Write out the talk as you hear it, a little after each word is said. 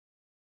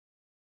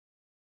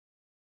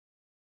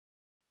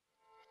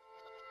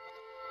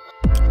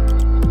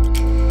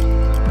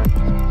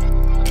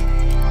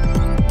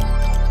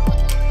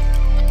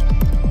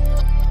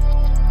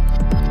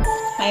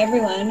Hi,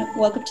 everyone.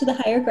 Welcome to The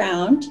Higher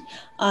Ground,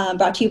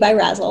 brought to you by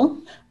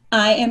Wrazel.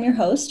 I am your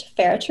host,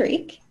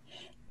 Farah.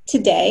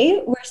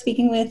 Today, we're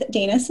speaking with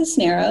Dana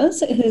Cisneros,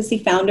 who's the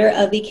founder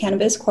of the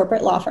Cannabis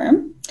Corporate Law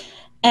Firm.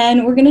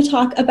 And we're going to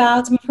talk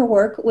about some of her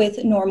work with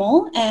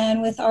NORML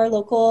and with our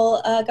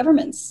local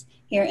governments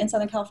here in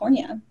Southern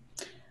California.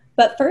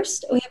 But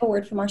first, we have a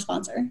word from our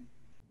sponsor.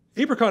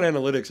 Apricot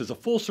Analytics is a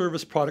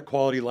full-service product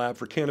quality lab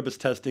for cannabis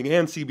testing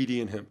and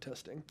CBD and hemp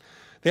testing.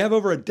 They have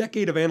over a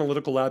decade of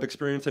analytical lab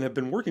experience and have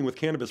been working with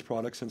cannabis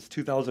products since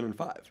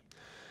 2005.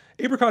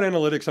 Apricot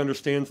Analytics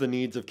understands the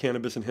needs of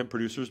cannabis and hemp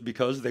producers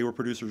because they were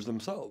producers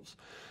themselves.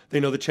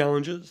 They know the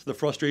challenges, the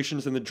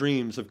frustrations, and the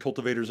dreams of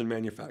cultivators and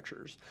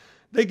manufacturers.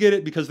 They get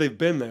it because they've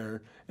been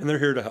there, and they're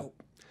here to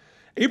help.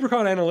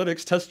 Apricot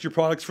Analytics tests your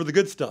products for the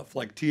good stuff,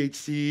 like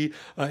THC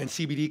and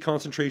CBD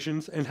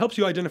concentrations, and helps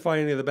you identify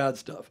any of the bad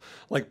stuff,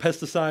 like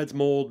pesticides,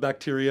 mold,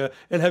 bacteria,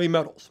 and heavy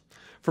metals.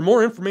 For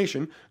more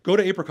information, go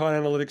to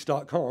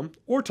apricotanalytics.com,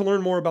 or to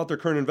learn more about their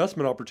current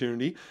investment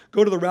opportunity,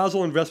 go to the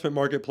Wrazel Investment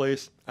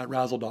Marketplace at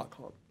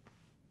wrazel.com.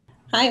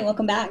 Hi,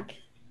 welcome back.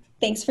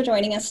 Thanks for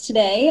joining us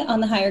today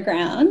on The Higher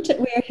Ground.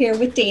 We're here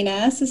with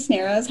Dana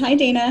Cisneros. Hi,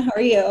 Dana. How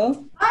are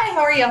you? Hi,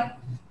 how are you?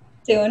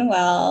 Doing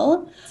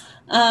well.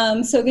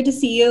 So good to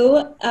see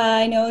you.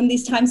 I know in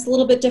these times it's a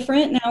little bit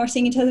different. Now we're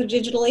seeing each other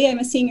digitally. I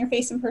miss seeing your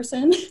face in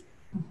person.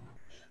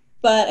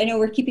 But I know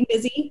we're keeping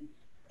busy.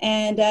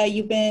 And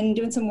you've been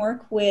doing some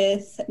work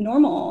with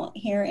NORML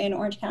here in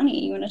Orange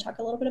County. You want to talk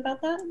a little bit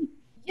about that?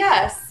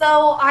 Yes,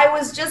 so I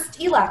was just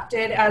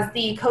elected as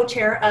the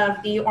co-chair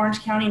of the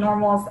Orange County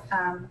NORML's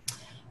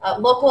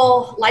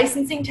local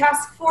licensing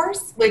task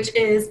force, which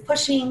is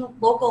pushing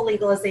local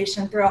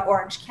legalization throughout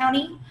Orange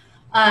County.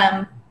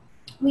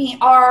 We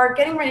are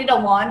getting ready to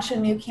launch a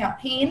new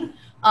campaign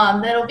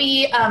that'll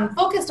be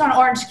focused on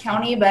Orange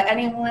County, but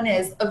anyone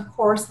is, of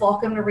course,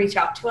 welcome to reach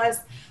out to us.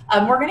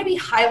 We're going to be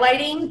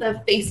highlighting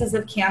the faces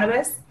of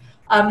cannabis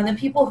and the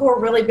people who are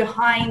really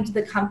behind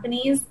the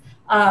companies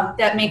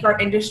that make our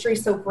industry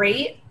so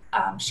great,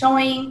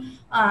 showing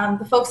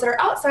the folks that are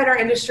outside our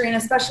industry, and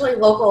especially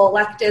local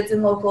electeds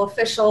and local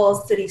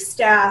officials, city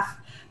staff,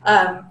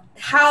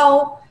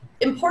 how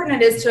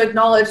important it is to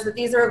acknowledge that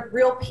these are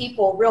real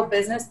people, real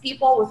business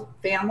people with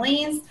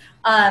families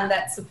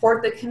that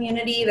support the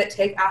community, that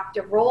take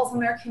active roles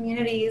in their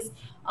communities,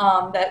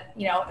 that,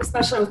 you know,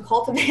 especially with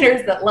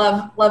cultivators that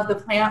love the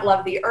plant,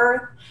 love the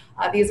earth.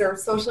 These are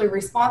socially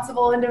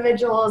responsible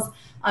individuals.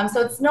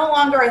 So it's no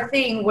longer a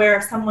thing where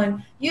if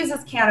someone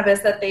uses cannabis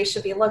that they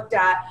should be looked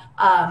at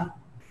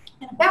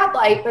in a bad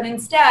light, but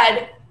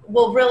instead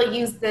we'll really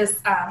use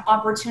this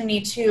opportunity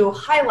to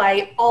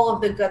highlight all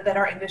of the good that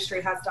our industry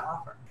has to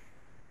offer.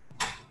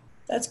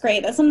 That's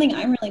great. That's something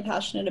I'm really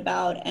passionate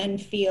about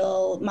and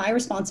feel my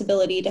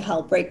responsibility to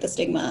help break the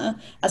stigma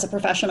as a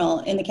professional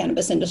in the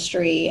cannabis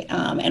industry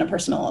and a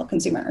personal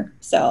consumer.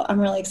 So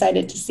I'm really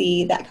excited to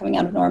see that coming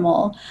out of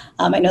NORML.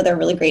 I know they're a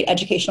really great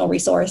educational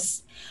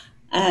resource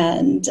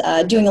and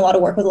doing a lot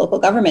of work with local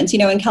governments. You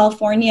know, in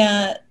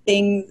California,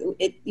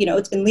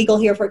 it's been legal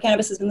here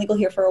cannabis has been legal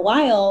here for a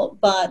while,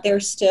 but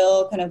there's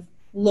still kind of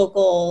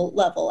local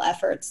level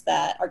efforts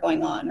that are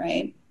going on,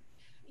 right?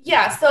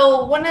 Yeah,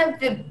 so one of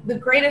the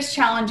greatest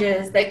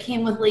challenges that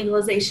came with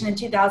legalization in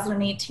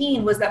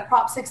 2018 was that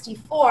Prop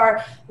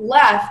 64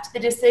 left the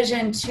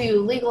decision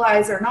to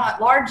legalize or not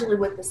largely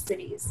with the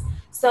cities.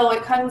 So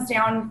it comes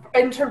down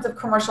in terms of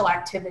commercial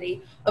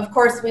activity. Of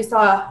course, we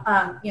saw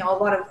a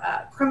lot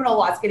of criminal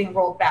laws getting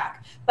rolled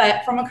back.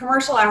 But from a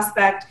commercial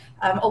aspect,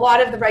 a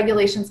lot of the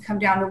regulations come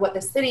down to what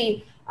the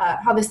city,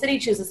 how the city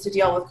chooses to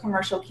deal with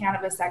commercial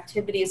cannabis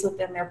activities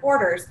within their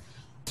borders.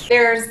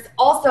 There's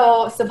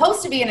also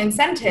supposed to be an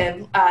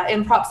incentive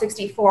in Prop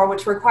 64,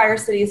 which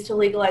requires cities to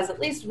legalize at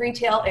least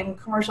retail and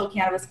commercial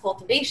cannabis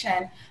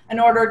cultivation in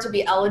order to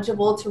be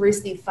eligible to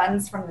receive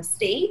funds from the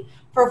state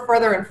for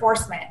further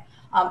enforcement.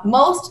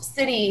 Most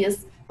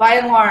cities, by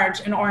and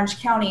large, in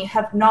Orange County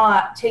have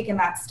not taken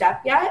that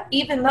step yet,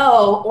 even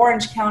though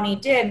Orange County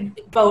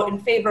did vote in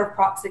favor of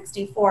Prop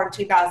 64 in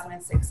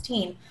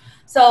 2016.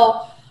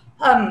 So,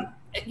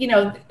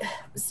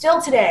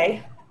 still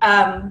today,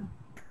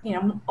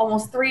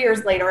 almost 3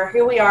 years later,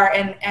 here we are,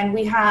 and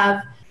we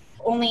have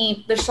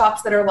only the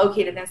shops that are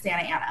located in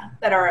Santa Ana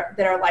that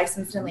are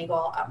licensed and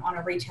legal on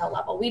a retail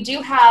level. We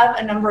do have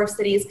a number of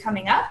cities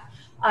coming up.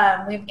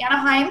 We have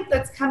Anaheim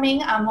that's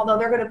coming, although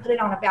they're going to put it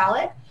on a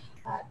ballot.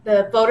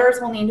 The voters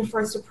will need to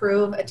first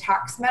approve a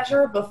tax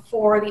measure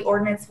before the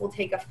ordinance will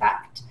take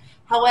effect.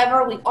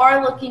 However, we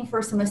are looking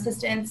for some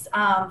assistance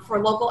for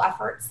local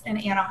efforts in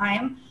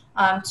Anaheim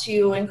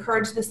to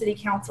encourage the city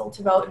council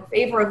to vote in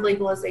favor of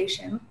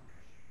legalization.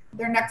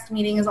 Their next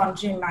meeting is on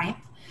June 9th.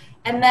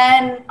 And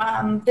then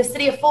the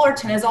city of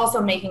Fullerton is also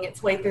making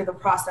its way through the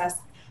process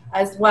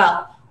as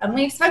well. And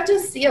we expect to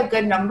see a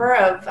good number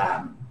of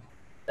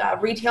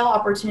retail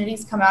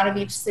opportunities come out of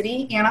each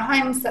city.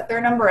 Anaheim set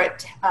their number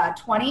at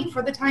 20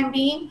 for the time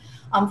being.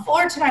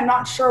 Fullerton, I'm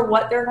not sure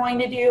what they're going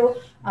to do.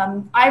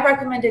 I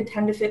recommended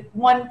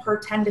 1 per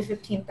 10 to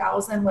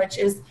 15,000, which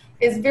is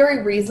is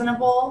very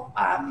reasonable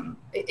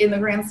in the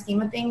grand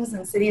scheme of things,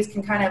 and cities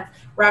can kind of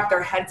wrap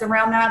their heads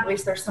around that. At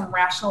least there's some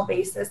rational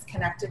basis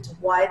connected to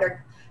why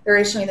they're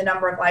issuing the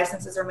number of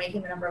licenses or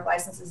making the number of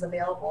licenses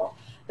available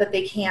that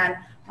they can.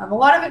 A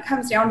lot of it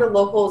comes down to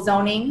local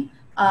zoning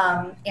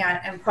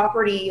and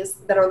properties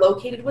that are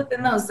located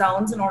within those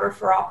zones in order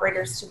for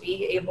operators to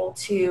be able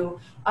to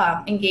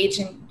engage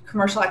in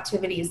commercial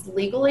activities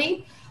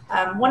legally.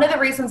 One of the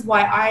reasons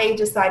why I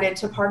decided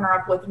to partner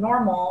up with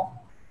Normal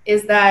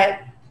is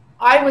that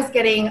I was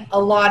getting a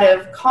lot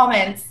of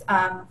comments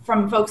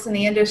from folks in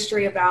the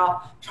industry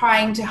about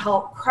trying to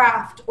help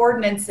craft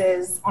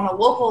ordinances on a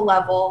local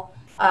level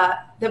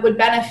that would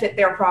benefit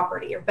their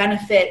property or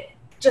benefit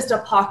just a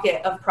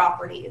pocket of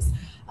properties.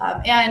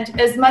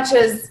 And as much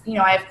as,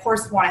 I of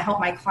course want to help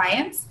my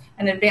clients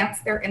and advance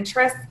their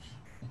interests,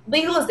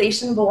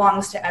 legalization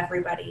belongs to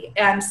everybody.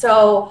 And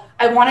so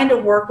I wanted to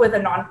work with a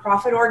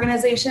nonprofit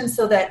organization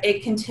so that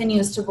it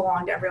continues to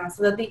belong to everyone,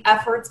 so that the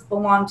efforts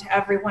belong to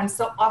everyone.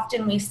 So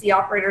often we see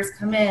operators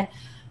come in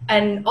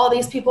and all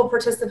these people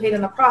participate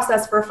in the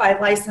process for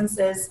 5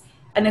 licenses,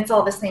 and it's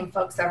all the same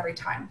folks every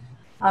time.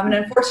 And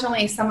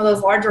unfortunately, some of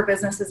those larger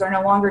businesses are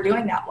no longer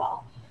doing that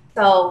well.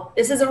 So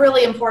this is a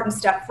really important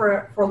step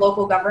for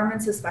local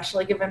governments,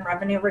 especially given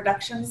revenue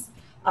reductions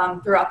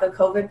throughout the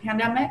COVID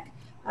pandemic.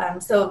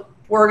 So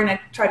we're going to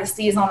try to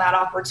seize on that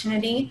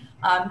opportunity,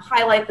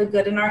 highlight the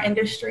good in our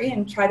industry,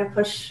 and try to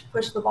push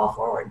the ball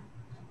forward.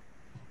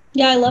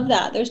 Yeah, I love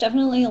that. There's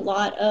definitely a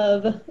lot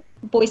of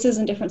voices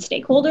and different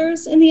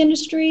stakeholders in the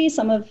industry,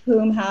 some of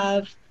whom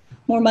have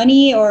more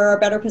money or are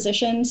better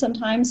positioned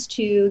sometimes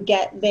to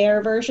get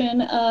their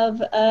version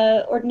of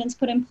ordinance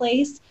put in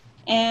place.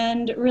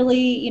 And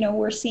really,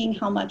 we're seeing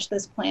how much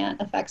this plant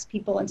affects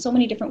people in so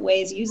many different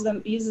ways,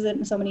 uses it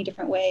in so many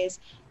different ways.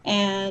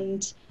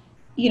 And,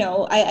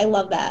 I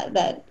love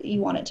that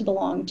you want it to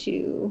belong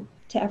to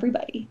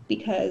everybody,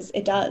 because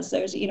it does.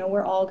 There's,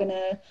 we're all going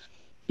to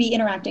be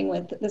interacting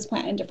with this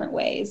plant in different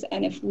ways.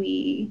 And if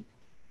we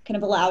kind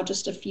of allow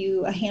just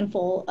a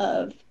handful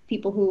of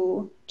people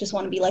who just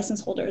want to be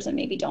license holders and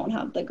maybe don't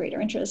have the greater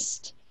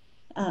interest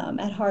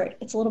at heart,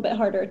 it's a little bit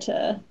harder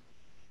to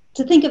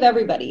think of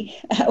everybody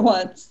at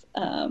once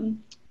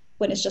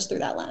when it's just through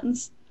that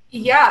lens.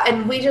 Yeah,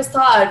 and we just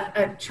saw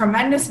a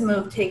tremendous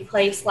move take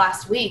place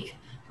last week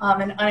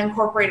in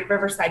unincorporated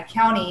Riverside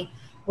County,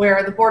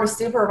 where the Board of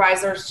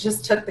Supervisors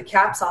just took the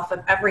caps off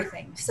of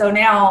everything. So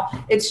now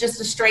it's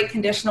just a straight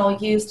conditional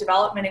use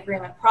development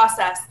agreement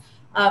process.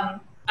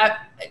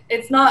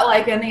 It's not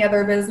like any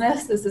other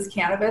business. This is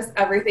cannabis.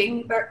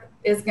 Everything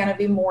is going to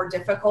be more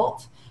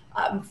difficult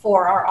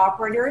for our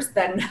operators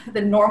than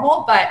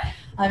normal, but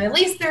at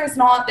least there's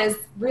not this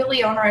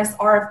really onerous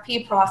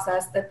RFP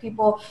process that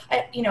people,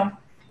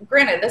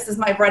 granted, this is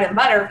my bread and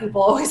butter.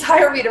 People always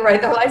hire me to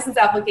write their license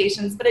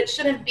applications, but it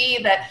shouldn't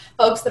be that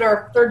folks that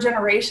are third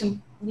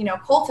generation,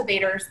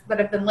 cultivators that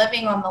have been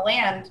living on the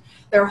land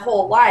their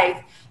whole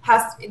life,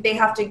 they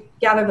have to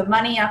gather the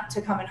money up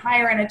to come and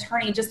hire an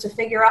attorney just to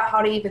figure out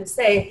how to even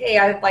say, hey,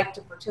 I'd like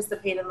to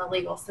participate in the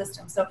legal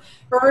system. So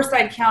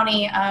Riverside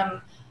County,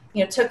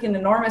 took an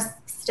enormous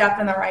step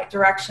in the right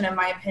direction, in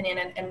my opinion,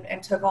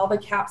 and took all the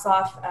caps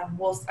off.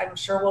 I'm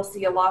sure we'll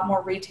see a lot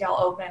more retail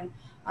open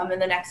in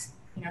the next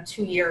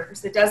 2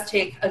 years. It does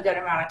take a good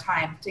amount of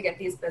time to get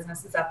these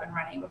businesses up and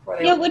running before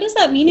they. Yeah, what does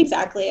that mean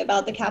exactly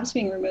about the caps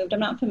being removed? I'm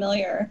not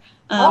familiar.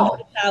 How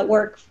does that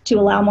work to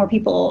allow more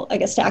people, I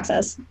guess, to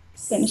access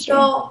the industry?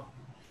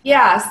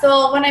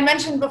 So when I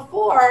mentioned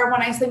before,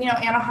 when I said,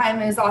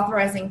 Anaheim is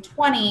authorizing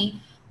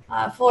 20,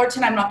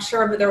 Fullerton, I'm not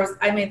sure, but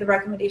I made the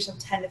recommendation of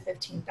 10 to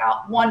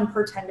 15,000, 1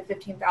 per 10 to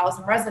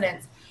 15,000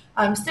 residents.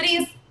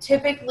 Cities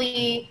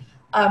typically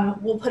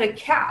will put a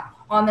cap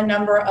on the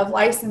number of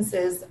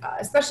licenses,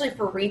 especially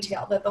for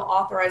retail, that they'll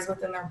authorize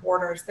within their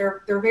borders.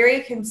 They're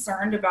very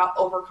concerned about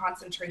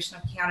over-concentration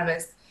of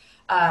cannabis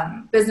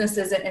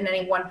businesses in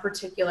any one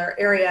particular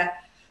area,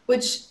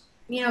 which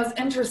is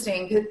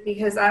interesting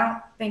because I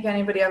don't think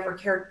anybody ever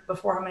cared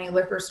before how many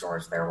liquor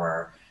stores there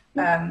were.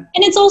 And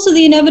it's also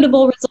the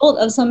inevitable result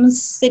of some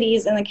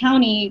cities in the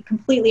county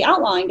completely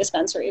outlawing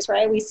dispensaries,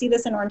 right? We see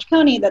this in Orange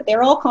County, that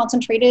they're all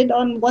concentrated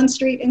on one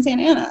street in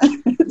Santa Ana.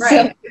 Right.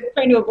 So they're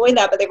trying to avoid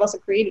that, but they've also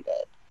created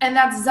it. And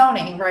that's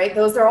zoning, right?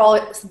 Those are all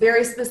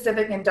very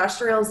specific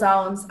industrial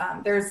zones.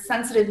 There's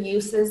sensitive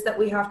uses that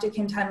we have to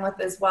contend with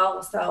as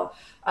well. So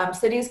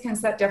cities can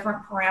set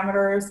different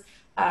parameters.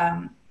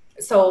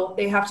 So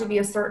they have to be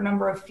a certain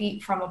number of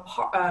feet from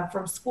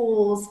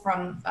schools,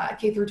 from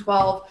K through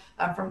 12,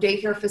 from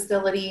daycare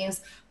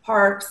facilities,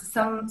 parks.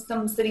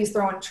 Some cities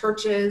throw in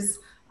churches.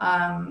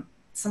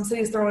 Some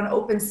cities throw in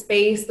open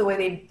space. The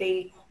way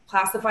they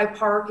classify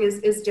park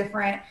is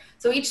different.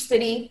 So each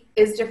city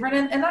is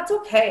different, and that's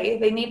okay.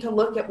 They need to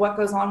look at what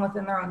goes on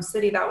within their own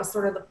city. That was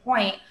sort of the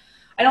point.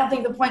 I don't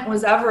think the point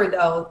was ever,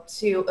 though,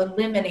 to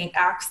eliminate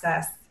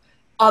access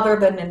other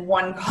than in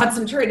one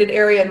concentrated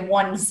area in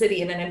one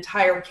city in an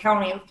entire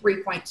county of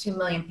 3.2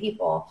 million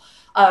people.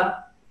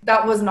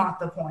 That was not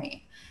the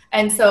point.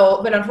 And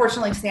so, but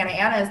unfortunately, Santa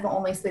Ana is the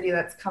only city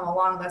that's come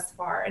along thus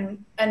far.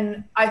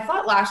 And I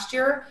thought last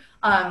year,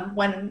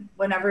 when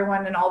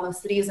everyone in all the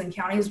cities and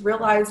counties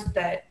realized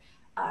that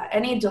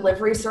any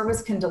delivery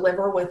service can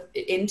deliver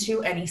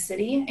into any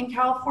city in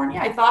California,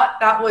 I thought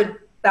that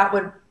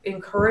would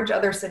encourage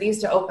other cities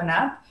to open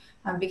up,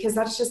 because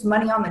that's just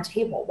money on the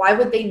table. Why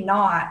would they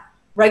not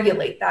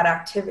regulate that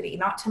activity?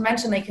 Not to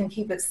mention they can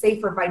keep it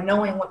safer by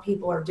knowing what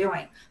people are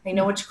doing. They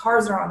know which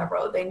cars are on the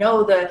road. They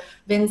know the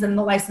VINs and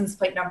the license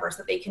plate numbers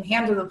that they can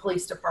hand to the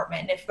police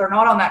department. And if they're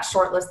not on that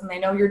short list and they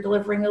know you're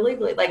delivering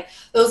illegally, like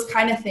those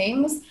kind of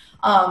things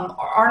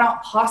are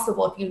not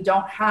possible if you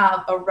don't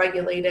have a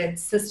regulated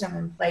system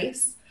in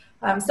place.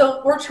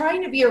 So we're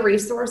trying to be a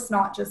resource,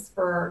 not just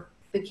for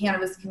the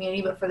cannabis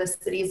community, but for the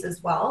cities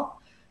as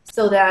well,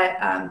 so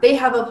that they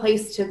have a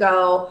place to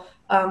go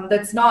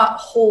that's not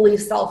wholly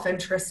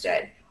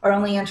self-interested. Our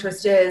only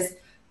interest is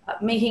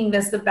making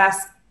this the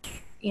best,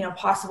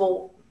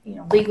 possible,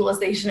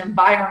 legalization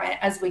environment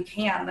as we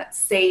can, that's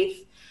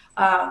safe,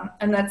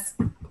 and that's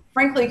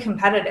frankly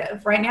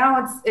competitive. Right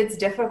now it's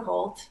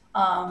difficult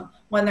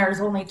when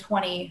there's only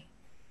 20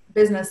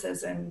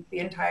 businesses in the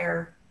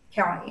entire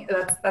county.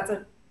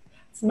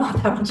 It's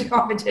not that much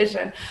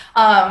competition.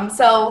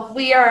 So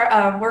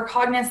we're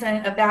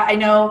cognizant of that. I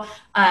know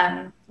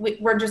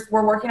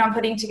we're working on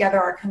putting together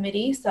our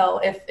committee. So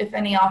if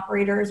any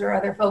operators or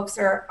other folks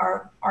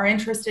are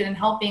interested in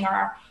helping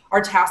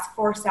our task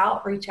force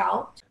out, reach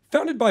out.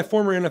 Founded by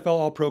former NFL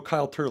All-Pro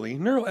Kyle Turley,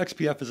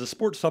 NeuroXPF is a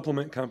sports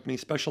supplement company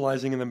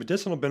specializing in the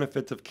medicinal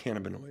benefits of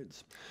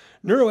cannabinoids.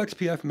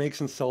 NeuroXPF makes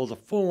and sells a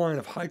full line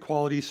of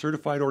high-quality,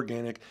 certified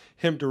organic,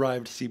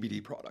 hemp-derived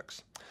CBD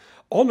products.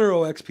 All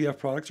NeuroXPF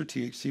products are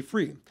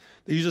THC-free.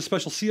 They use a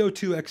special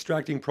CO2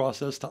 extracting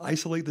process to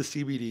isolate the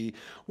CBD,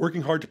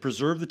 working hard to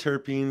preserve the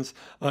terpenes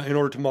in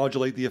order to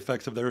modulate the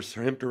effects of their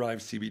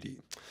hemp-derived CBD.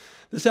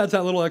 This adds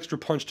that little extra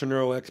punch to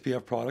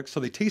NeuroXPF products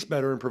so they taste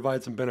better and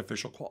provide some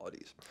beneficial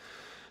qualities.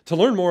 To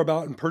learn more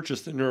about and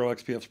purchase the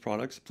NeuroXPF's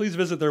products, please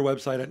visit their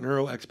website at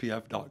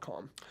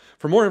neuroxpf.com.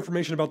 For more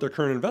information about their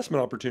current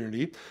investment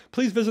opportunity,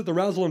 please visit the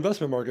Wrazel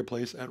investment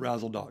marketplace at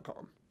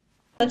wrazel.com.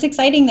 That's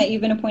exciting that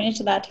you've been appointed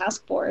to that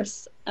task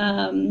force.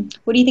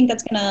 What do you think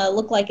that's going to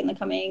look like in the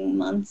coming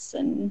months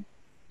and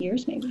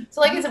years, maybe?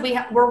 So like I said,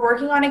 we're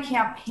working on a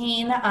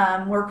campaign.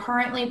 We're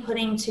currently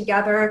putting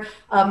together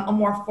a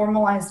more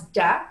formalized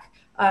deck.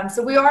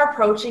 So we are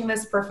approaching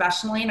this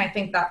professionally, and I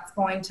think that's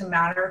going to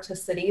matter to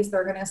cities.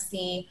 They're going to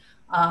see,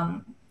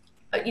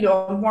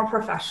 more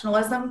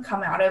professionalism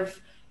come out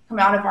of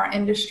our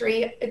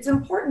industry. It's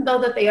important, though,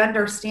 that they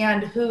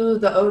understand who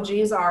the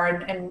OGs are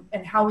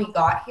and how we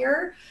got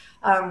here.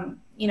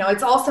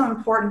 It's also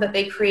important that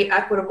they create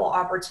equitable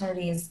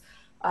opportunities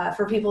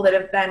for people that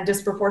have been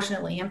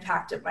disproportionately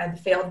impacted by the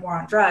failed war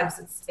on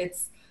drugs.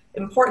 It's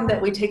important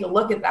that we take a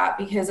look at that,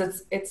 because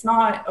it's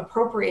not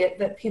appropriate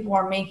that people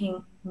are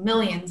making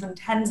millions and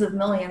tens of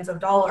millions of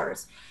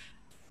dollars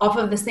off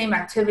of the same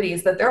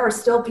activities, that there are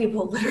still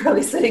people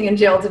literally sitting in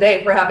jail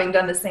today for having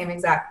done the same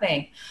exact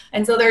thing.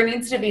 And so there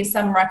needs to be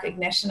some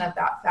recognition of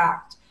that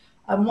fact.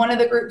 One of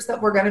the groups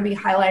that we're going to be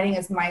highlighting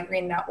is My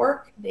Green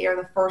Network. They are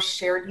the first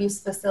shared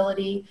use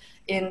facility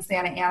in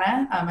Santa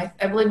Ana,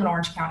 I believe in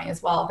Orange County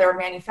as well. They're a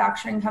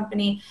manufacturing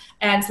company.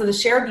 And so the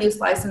shared use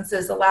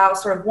licenses allow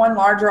sort of one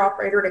larger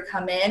operator to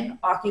come in,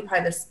 occupy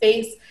the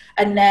space,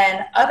 and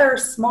then other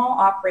small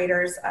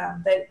operators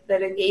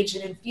that engage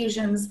in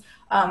infusions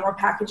or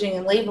packaging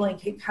and labeling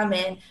can come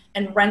in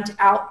and rent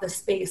out the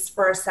space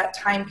for a set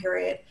time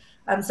period.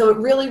 So it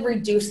really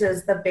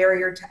reduces the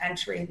barrier to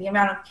entry. The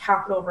amount of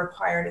capital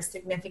required is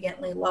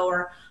significantly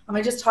lower.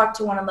 I just talked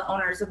to one of the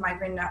owners of My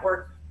Green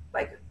Network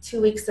like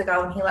 2 weeks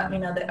ago, and he let me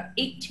know that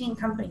 18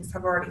 companies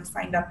have already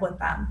signed up with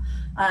them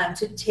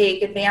to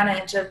take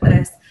advantage of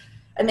this.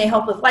 And they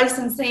help with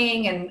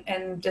licensing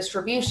and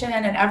distribution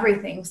and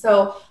everything.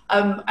 So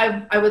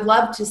I would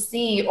love to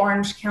see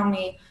Orange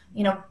County,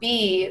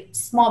 be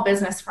small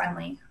business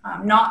friendly,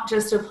 not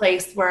just a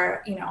place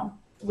where,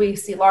 we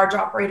see large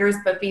operators,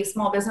 but be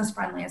small business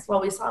friendly as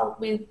well.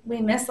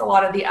 We miss a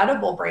lot of the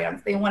edible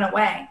brands. They went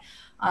away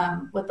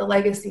with the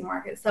legacy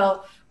market.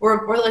 So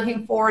we're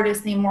looking forward to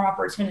seeing more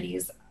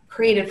opportunities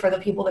created for the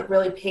people that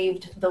really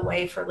paved the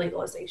way for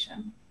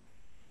legalization.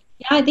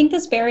 Yeah, I think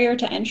this barrier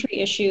to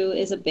entry issue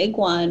is a big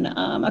one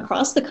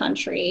across the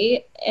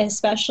country,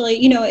 especially,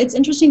 it's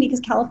interesting because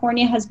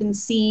California has been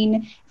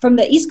seen from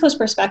the East Coast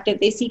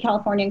perspective. They see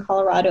California and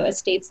Colorado as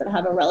states that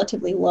have a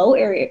relatively low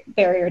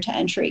barrier to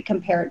entry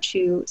compared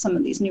to some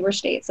of these newer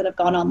states that have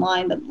gone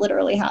online that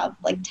literally have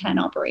like 10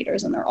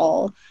 operators, and they're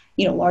all,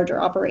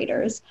 larger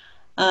operators.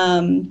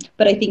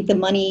 But I think the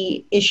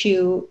money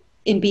issue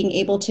in being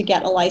able to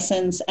get a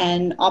license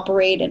and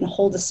operate and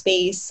hold a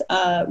space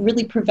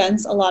really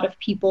prevents a lot of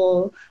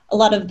people, a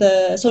lot of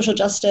the social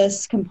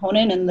justice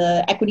component and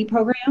the equity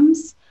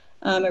programs.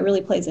 It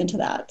really plays into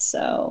that.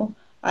 So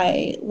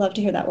I love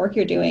to hear that work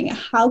you're doing.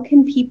 How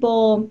can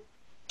people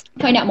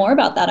find out more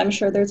about that? I'm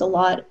sure there's a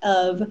lot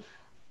of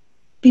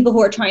people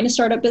who are trying to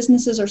start up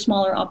businesses or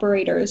smaller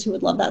operators who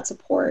would love that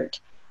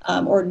support.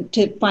 or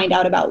to find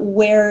out about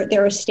where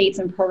there are states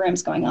and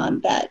programs going on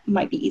that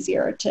might be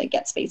easier to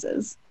get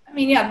spaces? I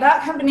mean, yeah,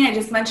 that company I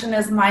just mentioned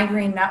is My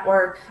Green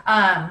Network.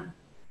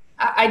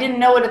 I didn't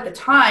know it at the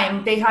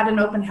time. They had an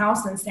open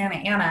house in Santa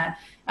Ana,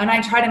 and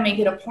I try to make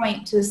it a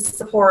point to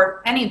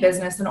support any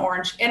business in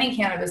Orange, any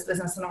cannabis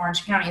business in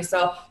Orange County.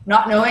 So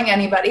not knowing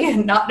anybody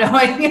and not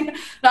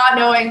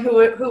knowing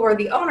who were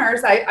the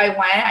owners, I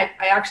went.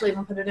 I actually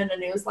even put it in a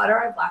newsletter.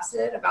 I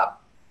blasted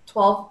about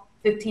 12,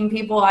 15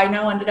 people I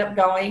know ended up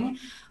going.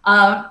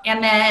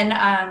 And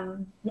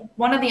then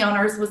one of the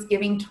owners was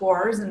giving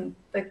tours, and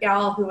the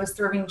gal who was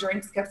serving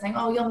drinks kept saying,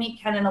 "Oh, you'll meet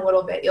Ken in a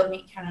little bit. You'll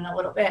meet Ken in a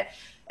little bit."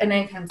 And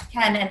then comes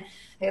Ken, and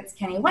it's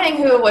Kenny Wang,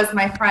 who was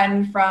my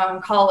friend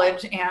from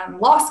college and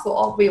law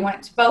school. We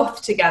went to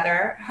both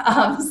together.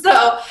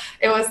 So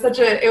it was,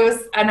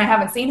 and I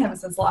haven't seen him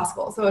since law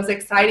school. So it was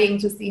exciting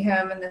to see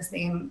him in the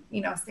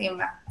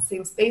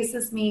same space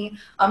as me,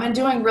 and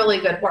doing really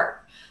good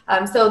work.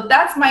 So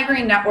that's My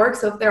Green Network.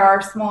 So if there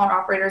are smaller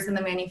operators in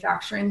the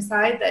manufacturing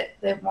side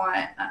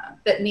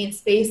that need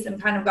space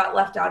and kind of got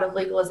left out of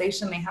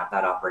legalization, they have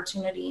that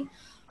opportunity.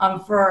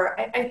 For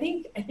I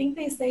think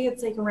they say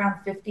it's like around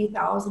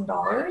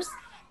 $50,000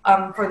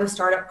 for the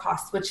startup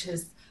costs, which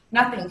is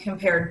nothing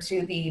compared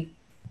to the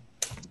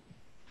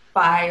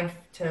 5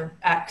 to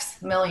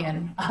X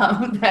million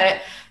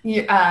that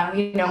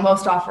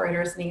most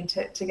operators need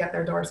to get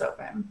their doors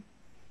open.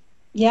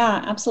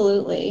 Yeah,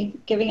 absolutely.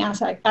 Giving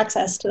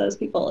access to those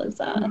people is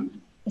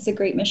a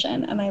great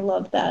mission, and I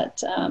love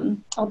that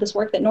all this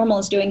work that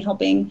NORML is doing,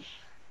 helping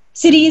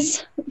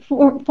cities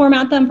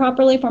format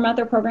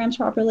their programs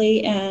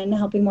properly, and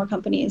helping more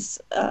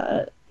companies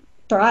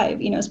thrive,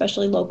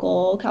 especially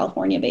local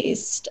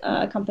California-based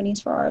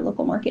companies for our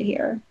local market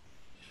here.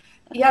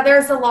 Yeah,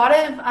 there's a lot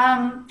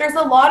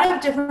of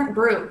different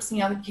groups,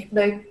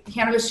 the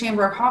Cannabis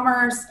Chamber of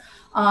Commerce,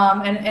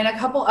 and a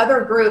couple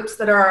other groups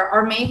that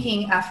are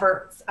making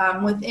efforts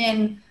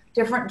within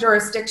different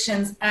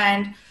jurisdictions.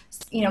 And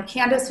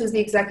Candace, who's the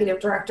executive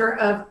director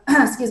of,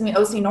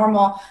 OC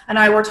NORML, and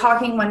I were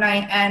talking one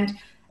night, and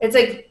it's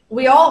like,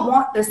 we all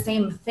want the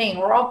same thing.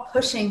 We're all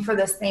pushing for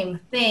the same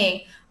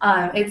thing.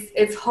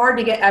 It's hard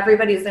to get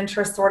everybody's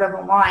interests sort of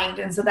aligned.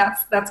 And so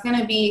that's going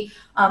to be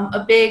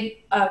a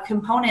big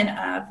component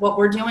of what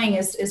we're doing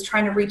is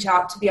trying to reach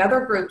out to the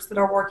other groups that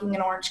are working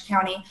in Orange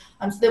County,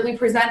 so that we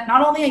present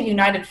not only a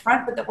united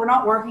front, but that we're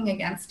not working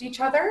against each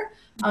other,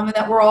 and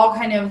that we're all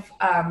kind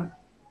of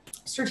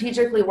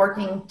strategically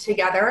working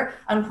together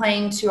and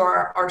playing to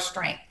our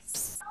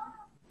strengths.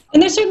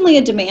 And there's certainly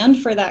a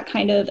demand for that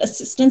kind of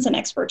assistance and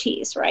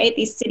expertise, right?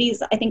 These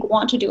cities, I think,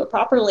 want to do it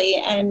properly,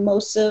 and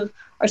most of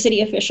our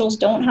city officials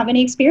don't have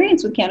any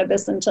experience with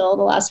cannabis until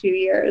the last few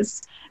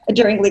years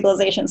during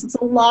legalization. So it's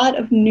a lot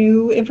of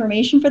new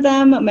information for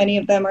them. Many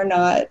of them are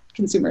not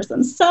consumers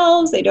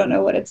themselves. They don't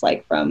know what it's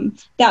like from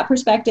that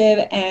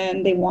perspective,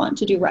 and they want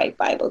to do right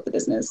by both the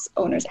business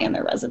owners and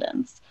their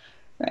residents.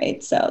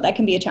 Right, so that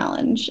can be a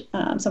challenge.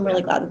 So I'm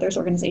really glad that there's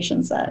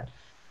organizations that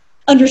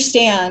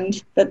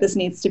understand that this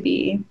needs to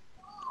be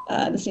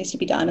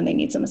done, and they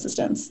need some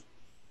assistance.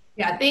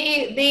 Yeah,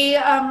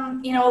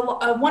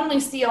 one we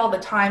see all the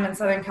time in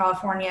Southern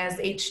California is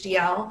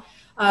HDL,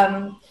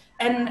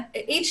 and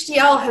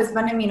HDL has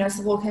been a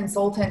municipal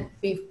consulting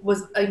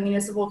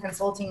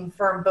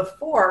firm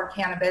before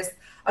cannabis.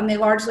 They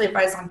largely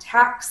advise on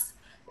tax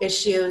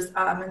issues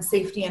and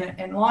safety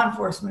and law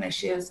enforcement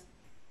issues.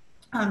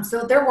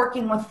 So they're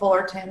working with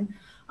Fullerton,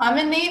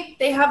 and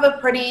they have a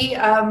pretty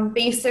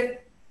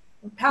basic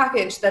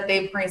package that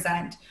they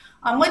present,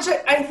 which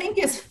I think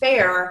is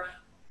fair,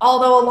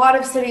 although a lot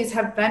of cities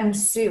have been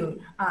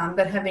sued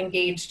that have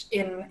engaged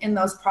in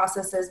those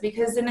processes,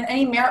 because in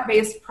any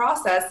merit-based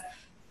process,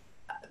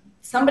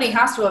 somebody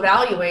has to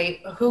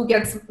evaluate who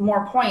gets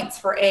more points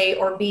for A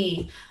or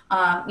B,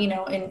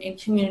 in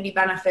community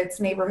benefits,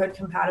 neighborhood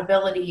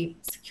compatibility,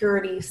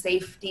 security,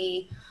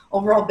 safety,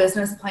 overall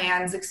business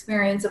plans,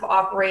 experience of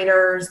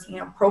operators,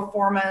 pro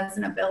formas,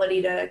 and ability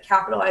to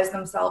capitalize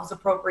themselves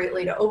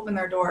appropriately to open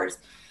their doors.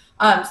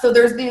 So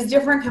there's these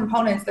different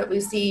components that we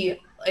see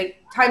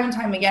like time and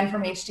time again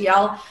from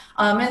HDL,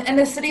 and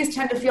the cities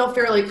tend to feel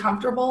fairly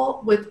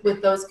comfortable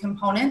with those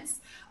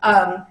components.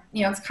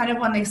 It's kind of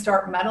when they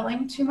start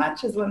meddling too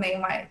much is when they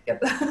might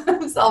get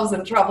themselves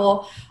in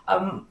trouble.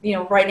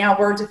 Right now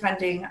we're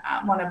defending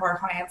one of our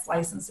clients'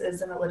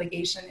 licenses in a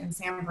litigation in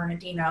San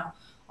Bernardino,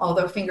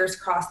 although fingers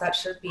crossed that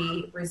should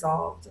be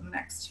resolved in the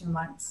next 2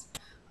 months,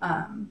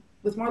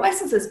 with more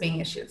licenses being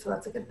issued. So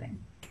that's a good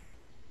thing.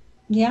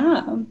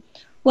 Yeah.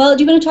 Well,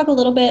 do you want to talk a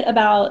little bit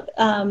about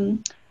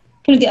kind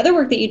of the other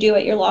work that you do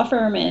at your law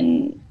firm?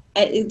 And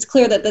it's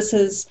clear that this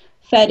has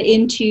fed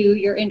into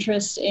your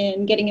interest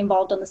in getting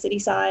involved on the city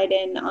side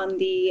and on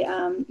the,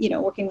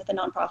 working with a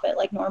nonprofit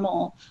like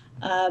NORML,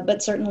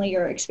 but certainly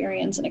your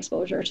experience and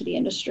exposure to the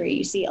industry.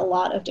 You see a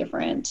lot of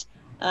different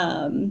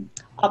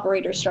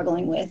operators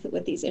struggling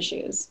with these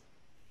issues.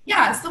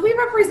 Yeah, so we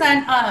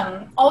represent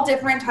all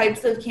different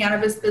types of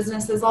cannabis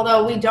businesses,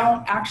 although we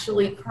don't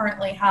actually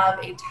currently have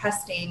a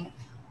testing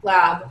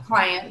lab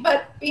client.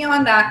 But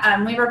beyond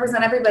that, we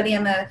represent everybody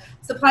in the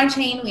supply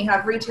chain. We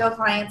have retail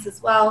clients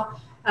as well.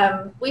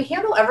 We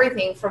handle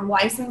everything from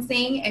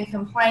licensing and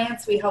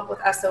compliance. We help with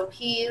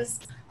SOPs.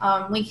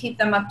 We keep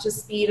them up to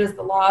speed as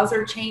the laws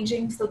are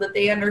changing so that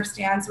they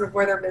understand sort of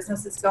where their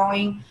business is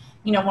going.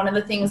 You know, one of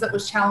the things that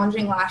was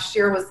challenging last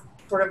year was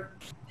sort of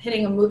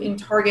hitting a moving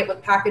target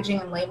with packaging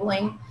and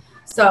labeling.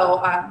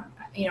 So,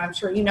 you know, I'm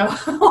sure you know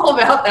all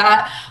about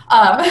that.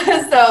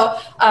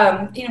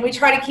 You know, we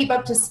try to keep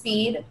up to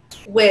speed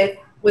with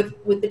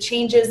the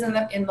changes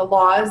in the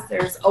laws.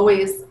 There's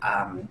always,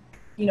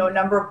 you know, a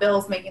number of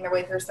bills making their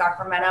way through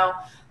Sacramento.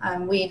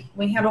 We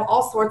handle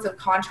all sorts of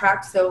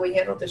contracts. So we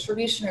handle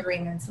distribution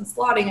agreements and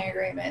slotting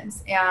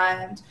agreements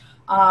and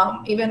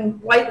even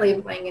white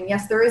labeling. And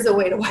yes, there is a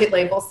way to white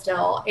label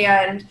still.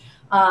 And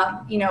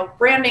you know,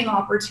 branding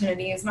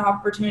opportunities and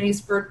opportunities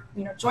for,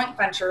 you know, joint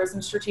ventures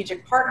and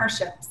strategic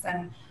partnerships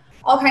and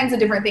all kinds of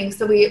different things.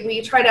 So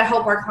we try to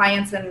help our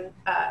clients, and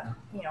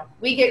you know,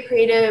 we get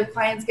creative,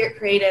 clients get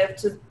creative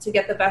to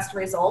get the best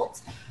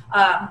result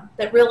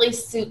that really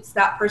suits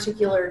that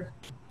particular,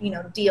 you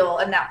know, deal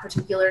and that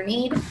particular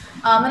need.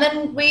 And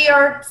then we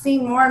are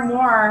seeing more and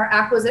more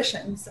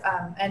acquisitions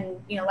and,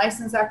 you know,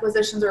 license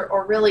acquisitions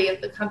or really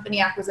the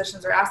company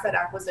acquisitions or asset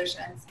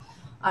acquisitions.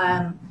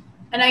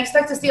 And I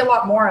expect to see a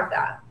lot more of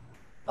that.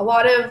 A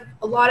lot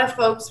of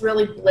folks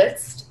really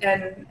blitzed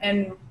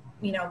and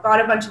you know, got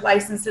a bunch of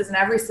licenses in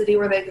every city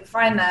where they could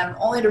find them,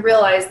 only to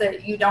realize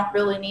that you don't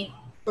really need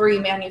 3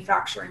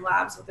 manufacturing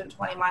labs within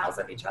 20 miles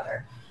of each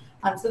other.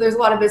 So there's a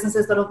lot of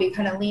businesses that'll be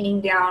kind of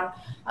leaning down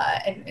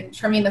and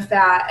trimming the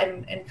fat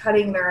and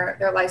cutting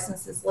their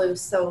licenses loose.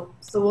 So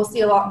we'll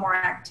see a lot more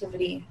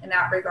activity in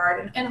that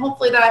regard. And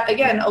hopefully that,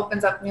 again,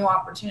 opens up new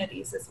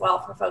opportunities as well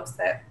for folks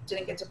that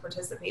didn't get to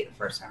participate the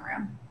first time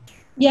around.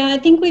 Yeah, I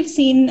think we've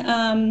seen you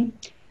know,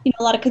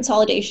 a lot of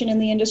consolidation in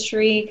the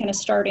industry, kind of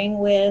starting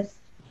with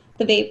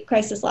the vape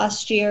crisis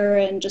last year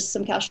and just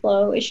some cash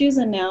flow issues,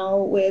 and now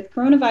with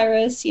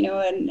coronavirus, you know,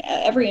 and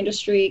every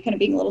industry kind of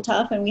being a little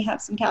tough, and we have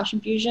some cash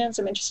infusion,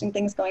 some interesting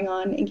things going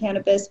on in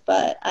cannabis.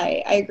 But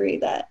I agree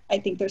that I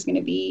think there's going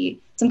to be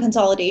some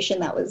consolidation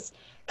that was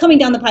coming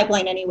down the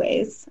pipeline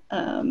anyways,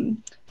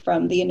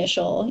 from the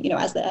initial, you know,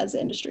 as the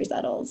industry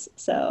settles.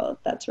 So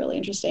that's really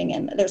interesting.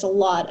 And there's a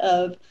lot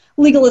of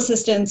legal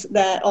assistance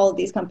that all of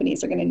these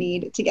companies are going to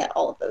need to get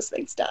all of those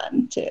things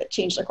done to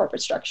change their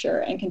corporate structure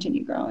and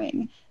continue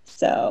growing.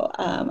 So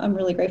I'm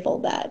really grateful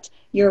that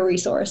you're a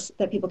resource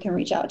that people can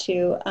reach out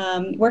to.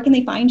 Where can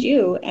they find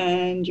you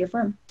and your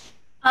firm?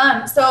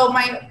 So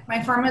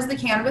my firm is the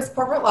Cannabis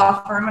Corporate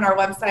Law Firm, and our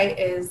website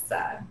is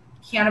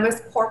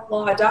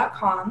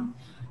cannabiscorplaw.com.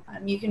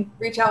 You can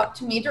reach out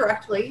to me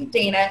directly,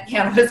 Dana at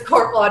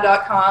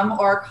cannabiscorplaw.com,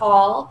 or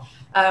call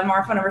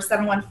our phone number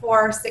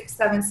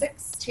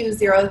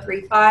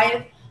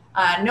 714-676-2035.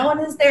 No one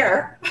is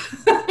there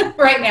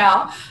right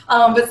now,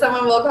 but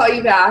someone will call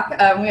you back.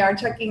 We are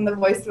checking the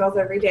voicemails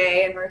every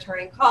day and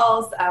returning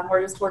calls.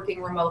 We're just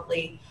working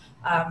remotely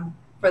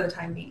for the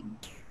time being.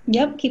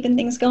 Yep, keeping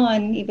things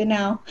going even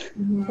now.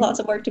 Mm-hmm. Lots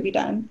of work to be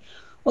done.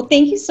 Well,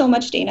 thank you so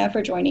much, Dana,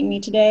 for joining me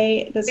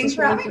today. Thanks was really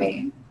for having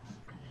me.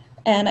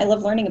 And I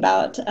love learning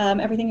about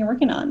everything you're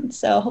working on.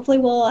 So hopefully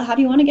we'll have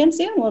you on again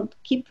soon. We'll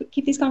keep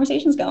these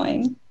conversations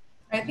going.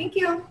 All right, thank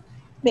you.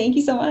 Thank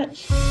you so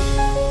much.